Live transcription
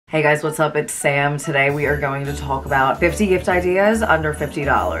Hey guys, what's up? It's Sam. Today we are going to talk about 50 gift ideas under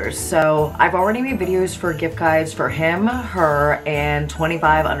 $50. So I've already made videos for gift guides for him, her, and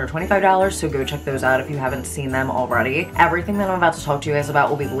 25 under $25. So go check those out if you haven't seen them already. Everything that I'm about to talk to you guys about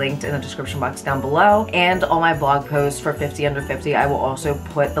will be linked in the description box down below. And on my blog post for 50 under 50, I will also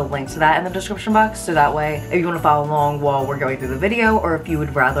put the link to that in the description box. So that way, if you want to follow along while we're going through the video, or if you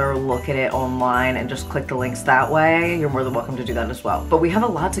would rather look at it online and just click the links that way, you're more than welcome to do that as well. But we have a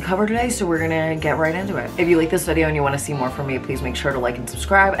lot to cover today, so we're gonna get right into it. If you like this video and you want to see more from me, please make sure to like and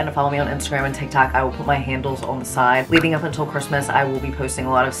subscribe, and to follow me on Instagram and TikTok. I will put my handles on the side. Leading up until Christmas, I will be posting a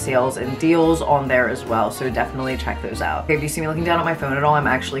lot of sales and deals on there as well, so definitely check those out. Okay, if you see me looking down at my phone at all, I'm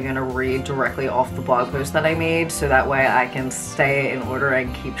actually gonna read directly off the blog post that I made, so that way I can stay in order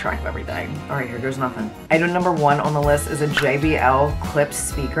and keep track of everything. Alright, here goes nothing. Item number 1 on the list is a JBL Clip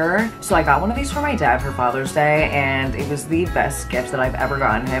Speaker. So I got one of these for my dad for Father's Day, and it was the best gift that I've ever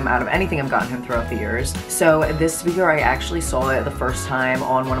gotten him out of anything I've gotten him throughout the years. So this speaker, I actually saw it the first time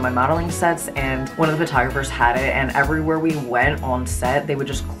on one of my modeling sets, and one of the photographers had it, and everywhere we went on set, they would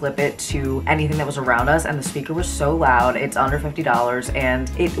just clip it to anything that was around us, and the speaker was so loud. It's under $50,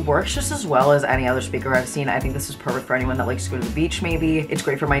 and it works just as well as any other speaker I've seen. I think this is perfect for anyone that likes to go to the beach maybe. It's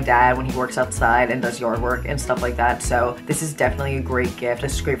great for my dad when he works outside and does yard work and stuff like that, so this is definitely a great gift.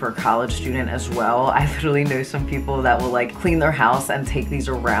 This is great for a college student as well. I literally know some people that will like clean their house and take these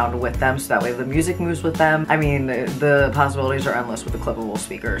around with them, so that way the music moves with them. I mean, the possibilities are endless with the clippable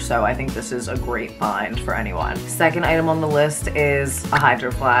speaker, so I think this is a great find for anyone. Second item on the list is a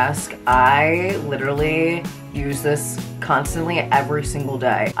Hydroflask. I literally use this constantly every single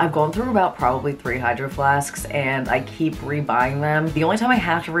day. I've gone through about probably 3 Hydroflasks, and I keep rebuying them. The only time I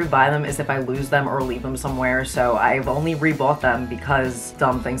have to rebuy them is if I lose them or leave them somewhere, so I've only rebought them because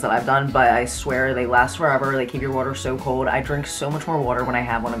dumb things that I've done, but I swear they last forever. They keep your water so cold. I drink so much more water when I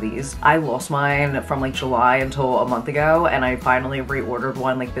have one of these. I lost mine from like July until a month ago, and I finally reordered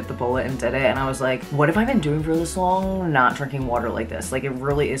one, like bit the bullet and did it, and I was like, what have I been doing for this long not drinking water like this? Like, it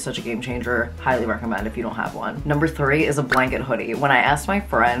really is such a game changer. Highly recommend if you don't have one. Number 3 is a blanket hoodie. When I asked my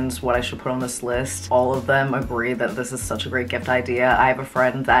friends what I should put on this list, all of them agreed that this is such a great gift idea. I have a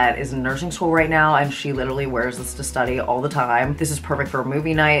friend that is in nursing school right now, and she literally wears this to study all the time. This is perfect for a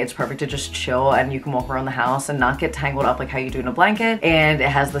movie night. It's perfect to just chill, and you can walk around the house and not get tangled up like how you do in a blanket, and it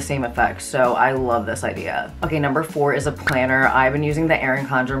has the same effect, so I love this idea. Okay, number 4 is a planner. I've been using the Erin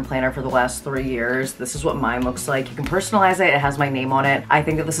Condren planner for the last 3 years. This is what mine looks like. You can personalize it. It has my name on it. I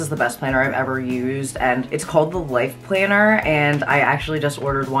think that this is the best planner I've ever used, and it's called the Life Planner, and I actually just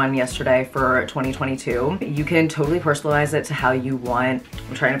ordered one yesterday for 2022. You can totally personalize it to how you want.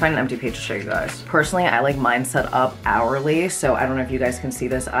 I'm trying to find an empty page to show you guys. Personally, I like mine set up hourly, so I don't know if you guys can see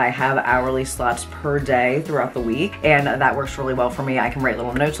this. I have hourly slots per day throughout the week, and that works really well for me. I can write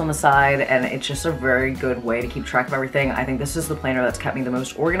little notes on the side, and it's just a very good way to keep track of everything. I think this is the planner that's kept me the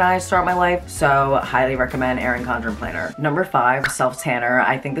most organized throughout my life, so highly recommend Erin Condren planner. Number 5, self tanner.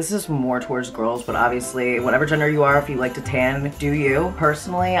 I think this is more towards girls, but obviously whatever gender you are, if you like to tan, do you.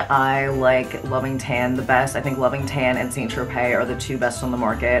 Personally, I like Loving Tan the best. I think Loving Tan and Saint Tropez are the 2 best on the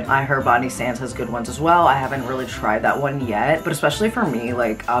market. I heard Body Sands has good ones as well. I haven't really tried that one yet, but especially for me,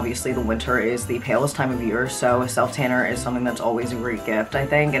 like obviously the winter is the palest time of year, so a self tanner is something that's always a great gift, I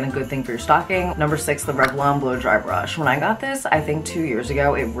think, and a good thing for your stocking. Number 6, the Revlon Blow Dry Brush. When I got this, I think 2 years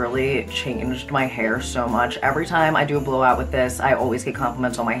ago, it really changed my hair so much. Every time I do a blowout with this, I always get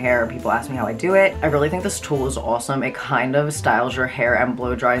compliments on my hair. People ask me how I do it. I really think this tool is awesome. It kind of styles your hair and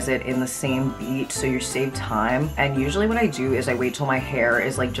blow dries it in the same beat, so you save time. And usually what I do is I wait till my hair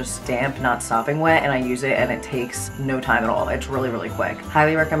is like just damp, not sopping wet, and I use it, and it takes no time at all. It's really, really quick.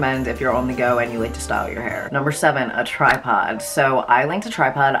 Highly recommend if you're on the go and you like to style your hair. Number 7, a tripod. So I linked a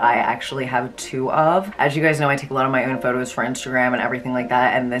tripod I actually have 2 of. As you guys know, I take a lot of my own photos for Instagram and everything like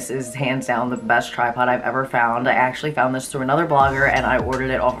that, and this is hands down the best tripod I've ever found. I actually found this through another blogger, and I ordered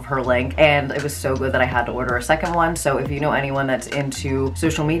it off of her link, and it was so good that I had to order a second one. So if you know anyone that's into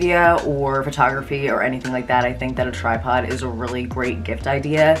social media or photography or anything like that, I think that a tripod is a really great gift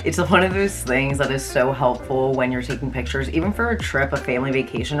idea. It's one of those things that is so helpful when you're taking pictures, even for a trip, a family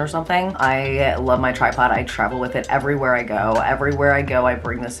vacation or something. I love my tripod. I travel with it everywhere I go. Everywhere I go, I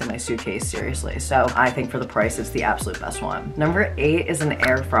bring this in my suitcase, seriously. So I think for the price, it's the absolute best one. Number 8 is an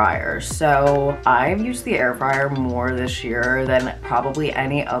air fryer. So I've used the air fryer more this year than probably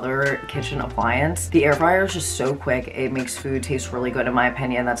any other kitchen appliance. The air fryer is just so quick. It makes food taste really good in my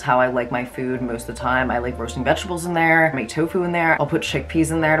opinion. That's how I like my food most of the time. I like roasting vegetables in there, make tofu in there. I'll put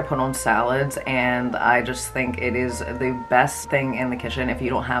chickpeas in there to put on salads, and I just think it is the best thing in the kitchen. If you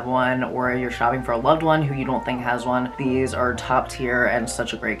don't have one or you're shopping for a loved one who you don't think has one, these are top tier and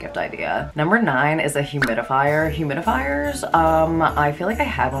such a great gift idea. Number 9 is a humidifier. Humidifiers, I feel like I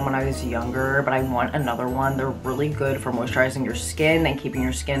had one when I was younger, but I want another one. They're really good for moisturizing your skin and keeping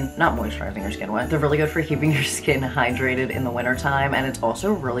your skin, not moisturizing your skin wet. They're really good for keeping your skin hydrated in the winter time, and it's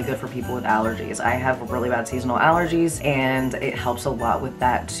also really good for people with allergies. I have really bad seasonal allergies, and it helps a lot with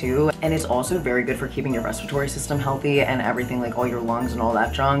that too. And it's also very good for keeping your respiratory system healthy and everything, like all your lungs and all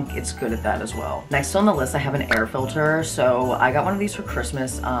that junk. It's good at that as well. Next on the list, I have an air filter. So I got one of these for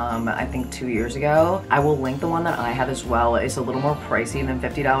Christmas, I think 2 years ago. I will link the one that I have as well. It's a little more pricey than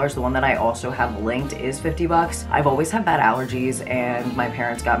 $50. The one that I also have linked is 50 bucks. I've always had bad allergies, and my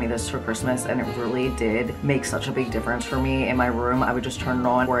parents got me this for Christmas, and it really did make such a big difference for me in my room. I would just turn it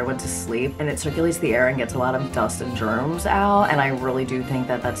on before I went to sleep, and it circulates the air and gets a lot of dust and germs out, and I really do think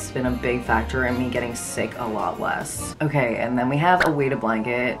that that's been a big factor in me getting sick a lot less. Okay, and then we have a weighted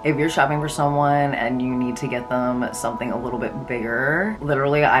blanket. If you're shopping for someone and you need to get them something a little bit bigger,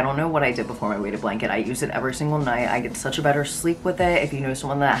 literally, I don't know what I did before my weighted blanket. I use it every single night. I get such a better sleep with it. If you know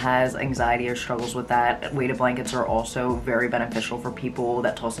someone that has anxiety or struggles with that, weighted blankets are also very beneficial for people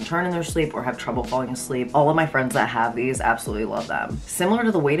that toss and turn in their sleep or have trouble falling asleep. All of my friends that have these absolutely love them. Similar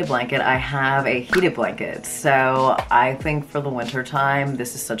to the weighted blanket, I have a heated blanket. So I think for the winter time,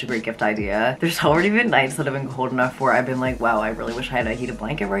 this is such a great gift idea. There's already been nights that have been cold enough where I've been like, wow, I really wish I had a heated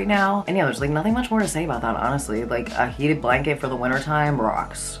blanket right now. And yeah, there's like nothing much more to say about that, honestly. Like a heated blanket for the winter time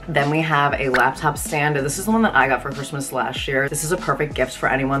rocks. Then we have a laptop stand. This is the one that I got for Christmas last year. This is a perfect gift for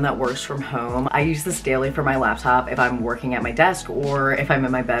anyone that works from home. I use this daily for my laptop if I'm working at my desk or if I'm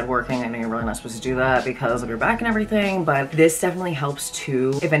in my bed working. I know you're really not supposed to do that because of your back and everything, but this definitely helps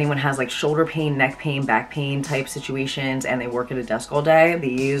too. If anyone has like shoulder pain, neck pain, back pain type situations and they work at a desk all day,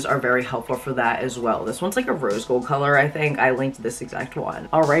 these are very helpful for that as well. This one's like a rose gold color, I think. I linked this exact one.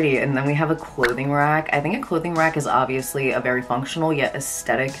 Alrighty, and then we have a clothing rack. I think a clothing rack is obviously a very functional yet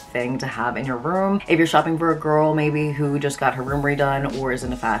aesthetic thing to have in your room. If you're shopping for a girl maybe who just got her room redone or is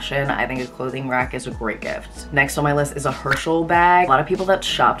into fashion, I think a clothing rack is a great gift. Next on my list is a Herschel bag. A lot of people that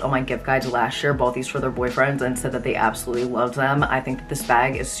shopped on my gift guides last year bought these for their boyfriends and said that they absolutely loved them. I think that this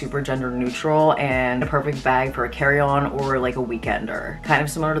bag is super gender neutral and a perfect bag for a carry-on or like a weekender. Kind of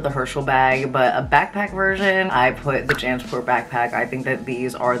similar to the Herschel bag, but a backpack version. I put the JanSport Backpack. I think that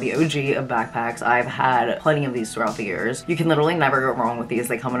these are the OG of backpacks. I've had plenty of these throughout the years. You can literally never go wrong with these.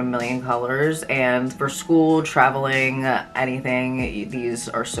 They come in a million colors, and for school, traveling, anything, these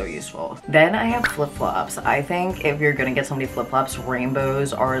are so useful. Then I have flip-flops. I think if you're gonna get somebody flip-flops,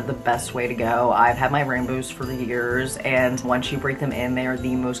 rainbows are the best way to go. I've had my rainbows for years, and once you break them in, they are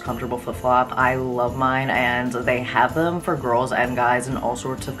the most comfortable flip-flop. I love mine, and they have them for girls and guys in all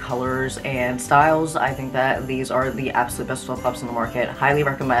sorts of colors and styles. I think that these are the absolute best flip-flops in the market. Highly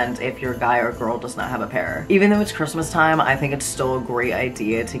recommend if your guy or girl does not have a pair. Even though it's Christmas time, I think it's still a great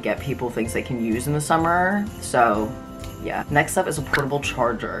idea to get people things they can use in the summer. So yeah. Next up is a portable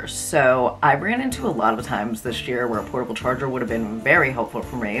charger. So I ran into a lot of times this year where a portable charger would have been very helpful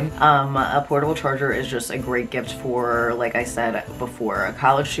for me. A portable charger is just a great gift for, like I said before, a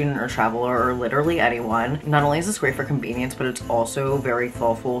college student or traveler or literally anyone. Not only is this great for convenience, but it's also very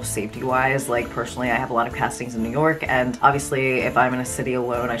thoughtful safety-wise. Like personally, I have a lot of castings in New York, and obviously if I'm in a city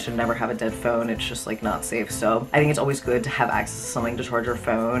alone, I should never have a dead phone. It's just like not safe. So I think it's always good to have access to something to charge your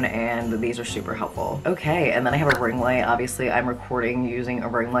phone, and these are super helpful. Okay, and then I have a ring light. Obviously, I'm recording using a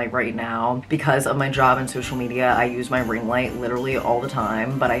ring light right now. Because of my job and social media, I use my ring light literally all the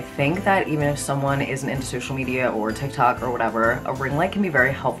time, but I think that even if someone isn't into social media or TikTok or whatever, a ring light can be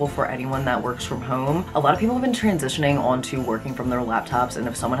very helpful for anyone that works from home. A lot of people have been transitioning onto working from their laptops, and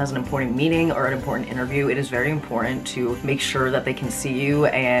if someone has an important meeting or an important interview, it is very important to make sure that they can see you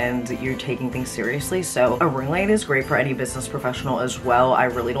and you're taking things seriously. So a ring light is great for any business professional as well. I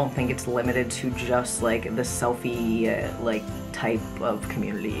really don't think it's limited to just like the selfie like type of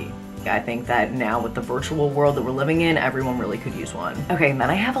community. I think that now with the virtual world that we're living in, everyone really could use one. Okay, and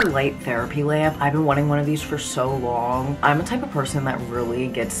then I have a light therapy lamp. I've been wanting one of these for so long. I'm a type of person that really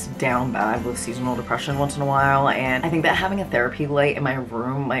gets down bad with seasonal depression once in a while, and I think that having a therapy light in my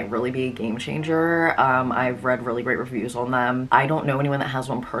room might really be a game changer. I've read really great reviews on them. I don't know anyone that has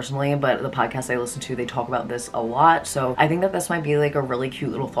one personally, but the podcast I listen to, they talk about this a lot, so I think that this might be like a really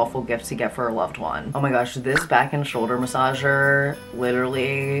cute little thoughtful gift to get for a loved one. Oh my gosh, this back and shoulder massager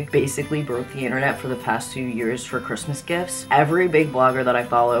literally basically basically broke the internet for the past 2 years for Christmas gifts. Every big blogger that I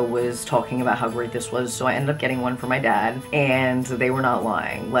follow was talking about how great this was, so I ended up getting one for my dad, and they were not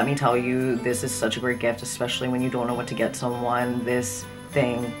lying. Let me tell you, this is such a great gift, especially when you don't know what to get someone. This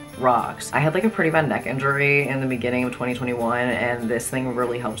thing rocks. I had like a pretty bad neck injury in the beginning of 2021, and this thing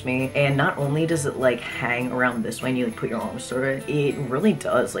really helped me. And not only does it like hang around this way and you like put your arms through it, it really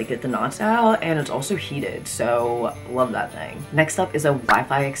does like get the knots out, and it's also heated, so love that thing. Next up is a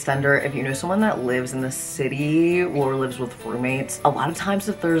Wi-Fi extender. If you know someone that lives in the city or lives with roommates, a lot of times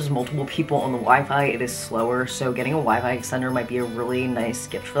if there's multiple people on the Wi-Fi, it is slower, so getting a Wi-Fi extender might be a really nice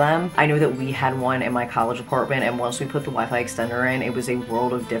gift for them. I know that we had one in my college apartment, and once we put the Wi-Fi extender in, it was a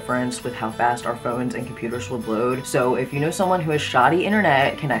world of difference with how fast our phones and computers would load. So if you know someone who has shoddy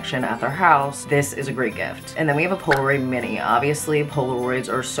internet connection at their house, this is a great gift. And then we have a Polaroid Mini. Obviously,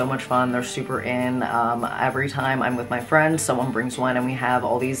 Polaroids are so much fun. They're super in. Every time I'm with my friends, someone brings one, and we have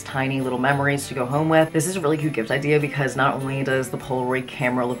all these tiny little memories to go home with. This is a really cute gift idea because not only does the Polaroid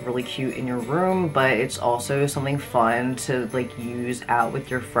camera look really cute in your room, but it's also something fun to like use out with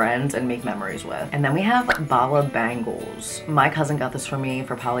your friends and make memories with. And then we have Bala Bangles. My cousin got this for me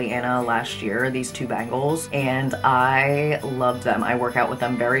for Pollyanna last year, these 2 bangles, and I loved them. I work out with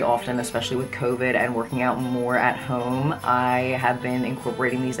them very often, especially with COVID and working out more at home. I have been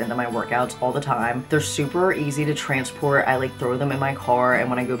incorporating these into my workouts all the time. They're super easy to transport. I like throw them in my car, and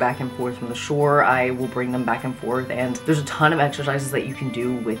when I go back and forth from the shore, I will bring them back and forth, and there's a ton of exercises that you can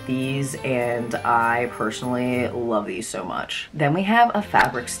do with these, and I personally love these so much. Then we have a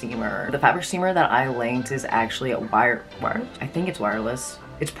fabric steamer. The fabric steamer that I linked is actually a wireless? I think it's wireless.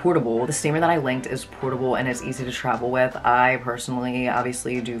 It's portable. The steamer that I linked is portable and it's easy to travel with. I personally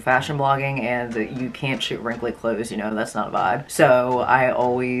obviously do fashion blogging, and you can't shoot wrinkly clothes, you know, that's not a vibe. So I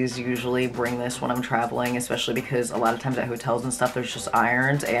always usually bring this when I'm traveling, especially because a lot of times at hotels and stuff there's just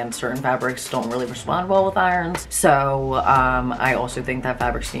irons, and certain fabrics don't really respond well with irons. So I also think that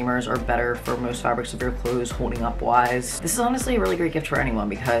fabric steamers are better for most fabrics of your clothes holding up wise. This is honestly a really great gift for anyone,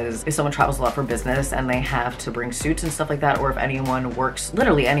 because if someone travels a lot for business and they have to bring suits and stuff like that, or if anyone works,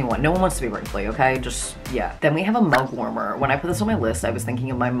 literally anyone, no one wants to be wrinkly, okay? Just, yeah. Then we have a mug warmer. When I put this on my list, I was thinking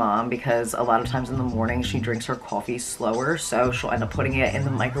of my mom, because a lot of times in the morning she drinks her coffee slower, so she'll end up putting it in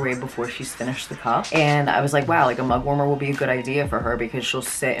the microwave before she's finished the cup. And I was like, wow, like a mug warmer will be a good idea for her, because she'll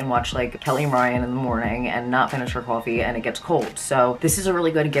sit and watch like Kelly and Ryan in the morning and not finish her coffee, and it gets cold. So this is a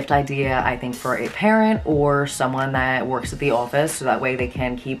really good gift idea, I think, for a parent or someone that works at the office, so that way they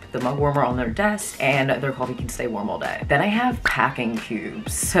can keep the mug warmer on their desk and their coffee can stay warm all day. Then I have packing cubes.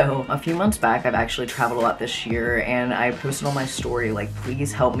 So a few months back, I've actually traveled a lot this year, and I posted on my story like,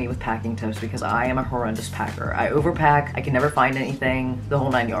 please help me with packing tips, because I am a horrendous packer. I overpack, I can never find anything, the whole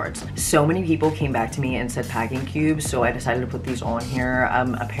 9 yards. So many people came back to me and said packing cubes, so I decided to put these on here.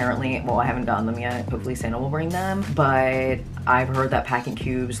 Apparently, well, I haven't gotten them yet. Hopefully Santa will bring them, but I've heard that packing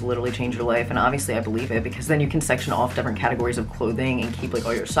cubes literally change your life, and obviously I believe it, because then you can section off different categories of clothing and keep like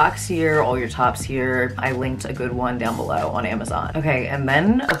all your socks here, all your tops here. I linked a good one down below on Amazon. Okay, and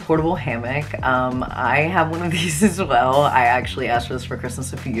then a portable hammock. I have one of these as well. I actually asked for this for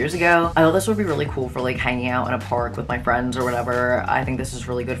Christmas a few years ago. I thought this would be really cool for like hanging out in a park with my friends or whatever. I think this is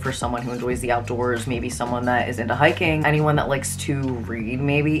really good for someone who enjoys the outdoors, maybe someone that is into hiking, anyone that likes to read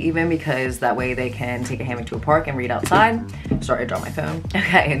maybe even, because that way they can take a hammock to a park and read outside. Sorry, I dropped my phone.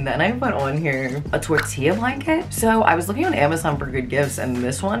 Okay, and then I put on here a tortilla blanket. So I was looking on Amazon for good gifts, and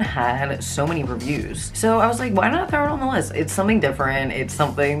this one had so many reviews. So I was like, why not throw it on the list? It's something different. It's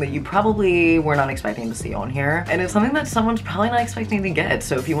something that you probably were not expecting to see on here, and it's something that someone's probably not expecting to get.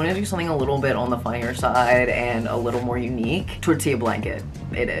 So if you want to do something a little bit on the funnier side and a little more unique, tortilla blanket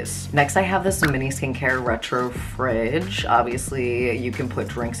it is. Next, I have this mini skincare retro fridge. Obviously you can put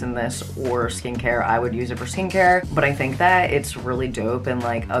drinks in this or skincare. I would use it for skincare, but I think that it's really dope, and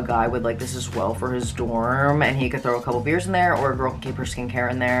like a guy would like this as well for his dorm, and he could throw a couple beers in there, or a girl can keep her skincare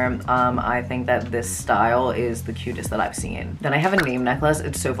in there. I think that this style is the cutest that I've seen. Then I have a name necklace.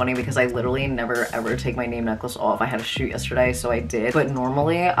 It's so funny because I literally never ever take my name necklace off. I had a shoot yesterday, so I did, but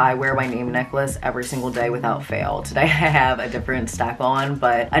normally I wear my name necklace every single day without fail. Today I have a different stack on,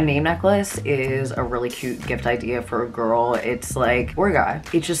 but a name necklace is a really cute gift idea for a girl. It's like, or a guy,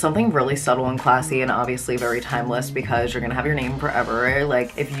 it's just something really subtle and classy, and obviously very timeless, because you're gonna gonna have your name forever.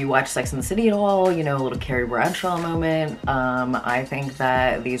 Like if you watch Sex and the City at all, you know, a little Carrie Bradshaw moment. I think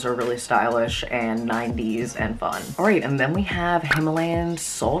that these are really stylish and 90s and fun. All right, and then we have Himalayan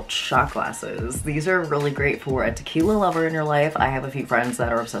salt shot glasses. These are really great for a tequila lover in your life. I have a few friends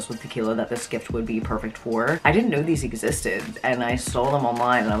that are obsessed with tequila that this gift would be perfect for. I didn't know these existed and I saw them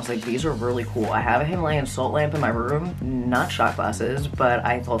online and I was like, these are really cool. I have a Himalayan salt lamp in my room, not shot glasses, but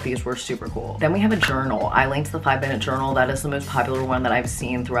I thought these were super cool. Then we have a journal. I linked the 5-minute journal. That is the most popular one that I've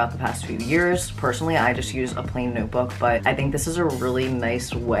seen throughout the past few years. Personally, I just use a plain notebook, but I think this is a really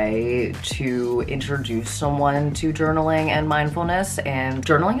nice way to introduce someone to journaling and mindfulness, and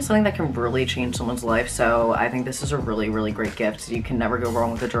journaling is something that can really change someone's life, so I think this is a really great gift. You can never go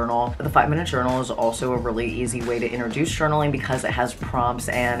wrong with a journal. The 5-minute journal is also a really easy way to introduce journaling because it has prompts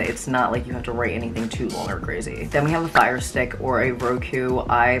and it's not like you have to write anything too long or crazy. Then we have a Firestick or a ROKU.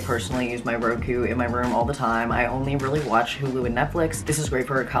 I personally use my ROKU in my room all the time. I only really watch Hulu and Netflix. This is great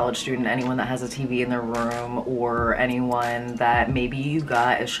for a college student, anyone that has a TV in their room, or anyone that maybe you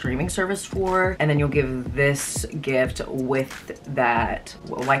got a streaming service for, and then you'll give this gift with that.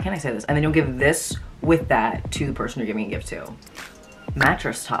 Why can't I say this? And then you'll give this with that to the person you're giving a gift to.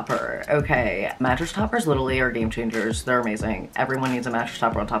 Mattress Topper. Okay, mattress toppers literally are game changers. They're amazing. Everyone needs a mattress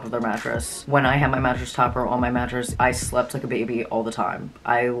topper on top of their mattress. When I had my mattress topper on my mattress, I slept like a baby all the time.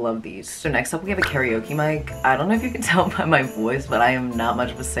 I love these. So next up we have a karaoke mic. I don't know if you can tell by my voice, but I am not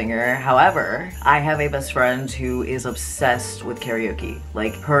much of a singer. However, I have a best friend who is obsessed with karaoke.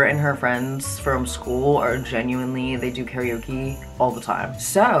 Like her and her friends from school are genuinely, they do karaoke all the time.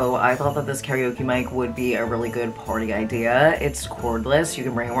 So I thought that this karaoke mic would be a really good party idea. It's cordless, you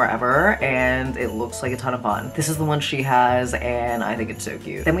can bring it wherever, and it looks like a ton of fun. This is the one she has, and I think it's so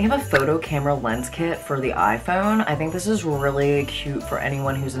cute. Then we have a photo camera lens kit for the iPhone. I think this is really cute for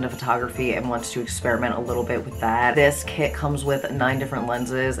anyone who's into photography and wants to experiment a little bit with that. This kit comes with 9 different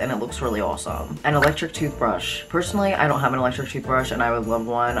lenses, and it looks really awesome. An electric toothbrush. Personally, I don't have an electric toothbrush, and I would love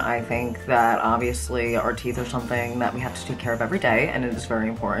one. I think that obviously our teeth are something that we have to take care of every day, and it is very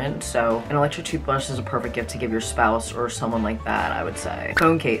important. So an electric toothbrush is a perfect gift to give your spouse or someone like that, I would say.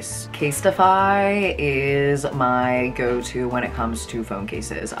 Phone case. Casetify is my go-to when it comes to phone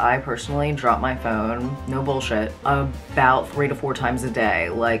cases. I personally drop my phone, no bullshit, about 3 to 4 times a day.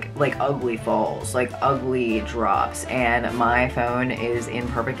 Like ugly falls, like ugly drops, and my phone is in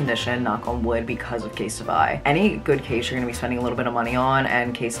perfect condition, knock on wood, because of Casetify. Any good case you're gonna be spending a little bit of money on,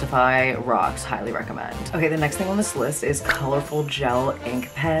 and Casetify rocks, highly recommend. Okay, the next thing on this list is colorful gel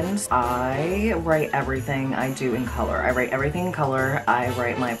ink pens. I write everything I do in color. I write everything in color. I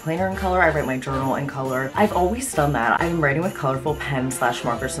write my planner in color. I write my journal in color. I've always done that. I've been writing with colorful pens /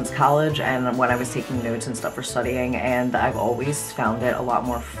 markers since college and when I was taking notes and stuff for studying, and I've always found it a lot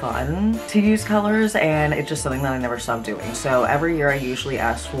more fun to use colors, and it's just something that I never stopped doing. So every year I usually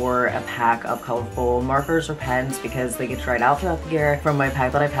ask for a pack of colorful markers or pens because they get dried out throughout the year. From my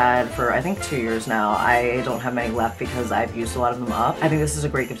pack that I've had for I think 2 years now, I don't have many left because I've used a lot of them up. I think this is a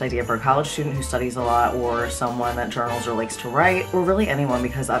great gift idea for a college student who studies a lot, or someone that journals or likes to write, or really anyone,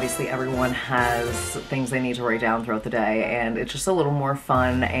 because obviously everyone has things they need to write down throughout the day, and it's just a little more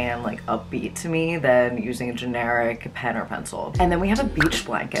fun and like upbeat to me than using a generic pen or pencil. And then we have a beach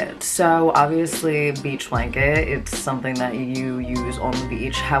blanket. So obviously beach blanket, it's something that you use on the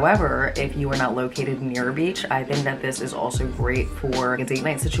beach. However, if you are not located near a beach, I think that this is also great for a date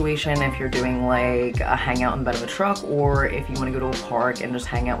night situation, if you're doing like a hangout in the bed of a truck, or if you want to go to a park and just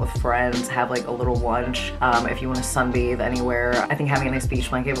hang out with friends, have like a little lunch, if you want to sunbathe anywhere. I think having a nice beach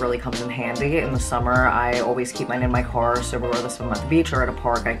blanket really comes in handy. In the summer, I always keep mine in my car, so regardless if I'm at the beach or at a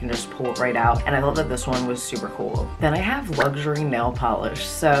park, I can just pull it right out, and I thought that this one was super cool. Then I have luxury nail polish.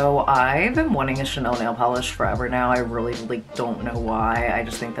 So I've been wanting a Chanel nail polish forever now. I really don't know why. I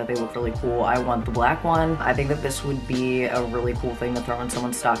just think that they look really cool. I want the black one. I think that this would be a really cool thing to throw in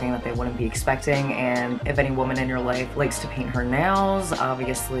someone's stocking that they wouldn't be expecting, and if any woman in your life likes to paint her nails,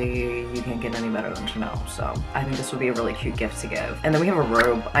 obviously you can't get any better than Chanel. So I think this would be a really cute gift to give. And then we have a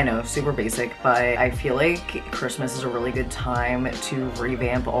robe. I know, super basic, but I feel like Christmas is a really good time to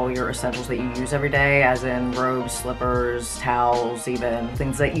revamp all your essentials that you use every day, as in robes, slippers, towels, even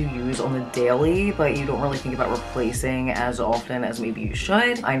things that you use on the daily, but you don't really think about replacing as often as maybe you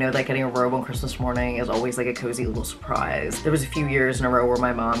should. I know that getting a robe on Christmas morning is always like a cozy little surprise. There was a few years in a row where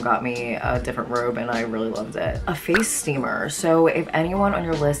my mom got me a different robe and I really loved it. A face steamer. So if anyone on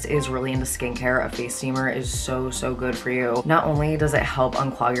your list is really into skincare, a face steamer is so good for you. Not not only does it help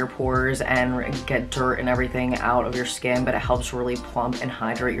unclog your pores and get dirt and everything out of your skin, but it helps really plump and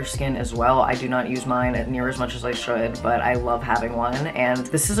hydrate your skin as well. I do not use mine near as much as I should, but I love having one, and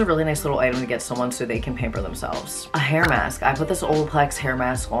this is a really nice little item to get someone so they can pamper themselves. A hair mask. I put this Olaplex hair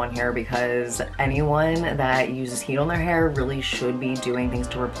mask on here because anyone that uses heat on their hair really should be doing things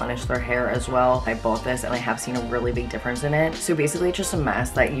to replenish their hair as well. I bought this and I have seen a really big difference in it. So basically it's just a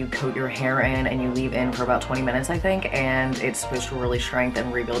mask that you coat your hair in and you leave in for about 20 minutes, I think, and it's supposed to really strengthen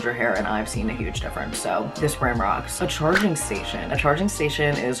and rebuild your hair, and I've seen a huge difference. So this brand rocks. A charging station. A charging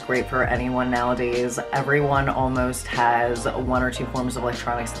station is great for anyone nowadays. Everyone almost has one or two forms of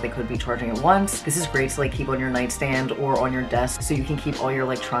electronics that they could be charging at once. This is great to like keep on your nightstand or on your desk so you can keep all your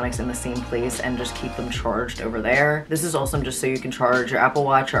electronics in the same place and just keep them charged over there. This is awesome just so you can charge your Apple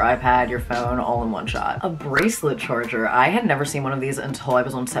Watch, your iPad, your phone all in one shot. A bracelet charger. I had never seen one of these until I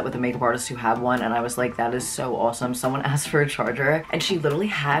was on set with a makeup artist who had one, and I was like, that is so awesome. Someone asked for a charger and she literally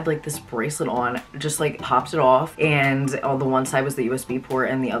had like this bracelet on, just like popped it off, and on the one side was the USB port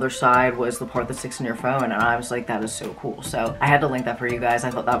and the other side was the part that sticks in your phone, and I was like, that is so cool. So I had to link that for you guys.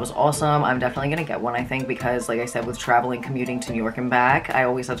 I thought that was awesome. I'm definitely gonna get one, I think, because like I said, with traveling, commuting to New York and back, I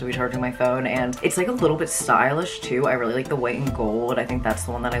always have to be charging my phone, and it's like a little bit stylish too. I really like the white and gold. I think that's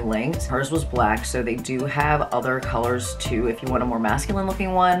the one that I linked. Hers was black, so they do have other colors too if you want a more masculine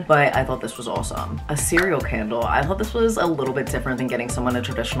looking one, but I thought this was awesome. A cereal candle. I thought this was a little bit different than getting someone a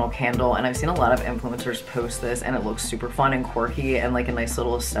traditional candle, and I've seen a lot of influencers post this and it looks super fun and quirky and like a nice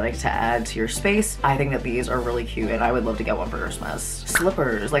little aesthetic to add to your space. I think that these are really cute and I would love to get one for Christmas.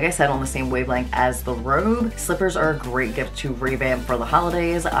 Slippers. Like I said, on the same wavelength as the robe. Slippers are a great gift to revamp for the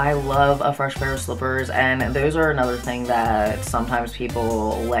holidays. I love a fresh pair of slippers, and those are another thing that sometimes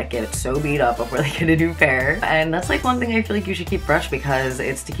people let get so beat up before they get a new pair, and that's like one thing I feel like you should keep fresh because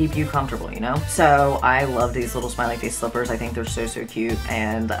it's to keep you comfortable, you know? So I love these little smiley face slippers. I think they're so cute,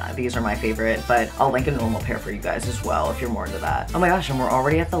 and these are my favorite, but I'll link a normal pair for you guys as well if you're more into that. Oh my gosh, and we're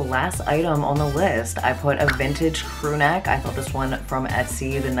already at the last item on the list. I put a vintage crew neck. I thought this one from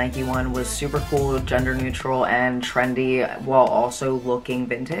Etsy, the Nike one, was super cool, gender neutral and trendy while also looking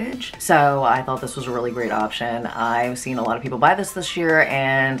vintage. So I thought this was a really great option. I've seen a lot of people buy this year,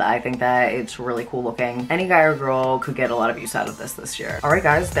 and I think that it's really cool looking. Any guy or girl could get a lot of use out of this year. All right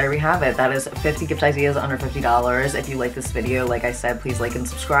guys, there we have it. That is 50 gift ideas under $50. If you like this video, like I said, please like and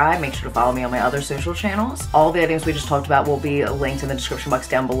subscribe. Make sure to follow me on my other social channels. All the items we just talked about will be linked in the description box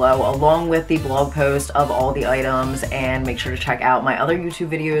down below, along with the blog post of all the items, and make sure to check out my other YouTube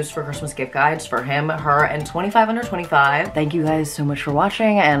videos for Christmas gift guides for him, her, and 25 under 25. Thank you guys so much for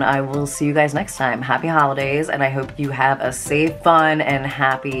watching, and I will see you guys next time. Happy holidays, and I hope you have a safe, fun, and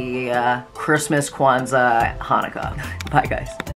happy Christmas, Kwanzaa, Hanukkah. Bye guys.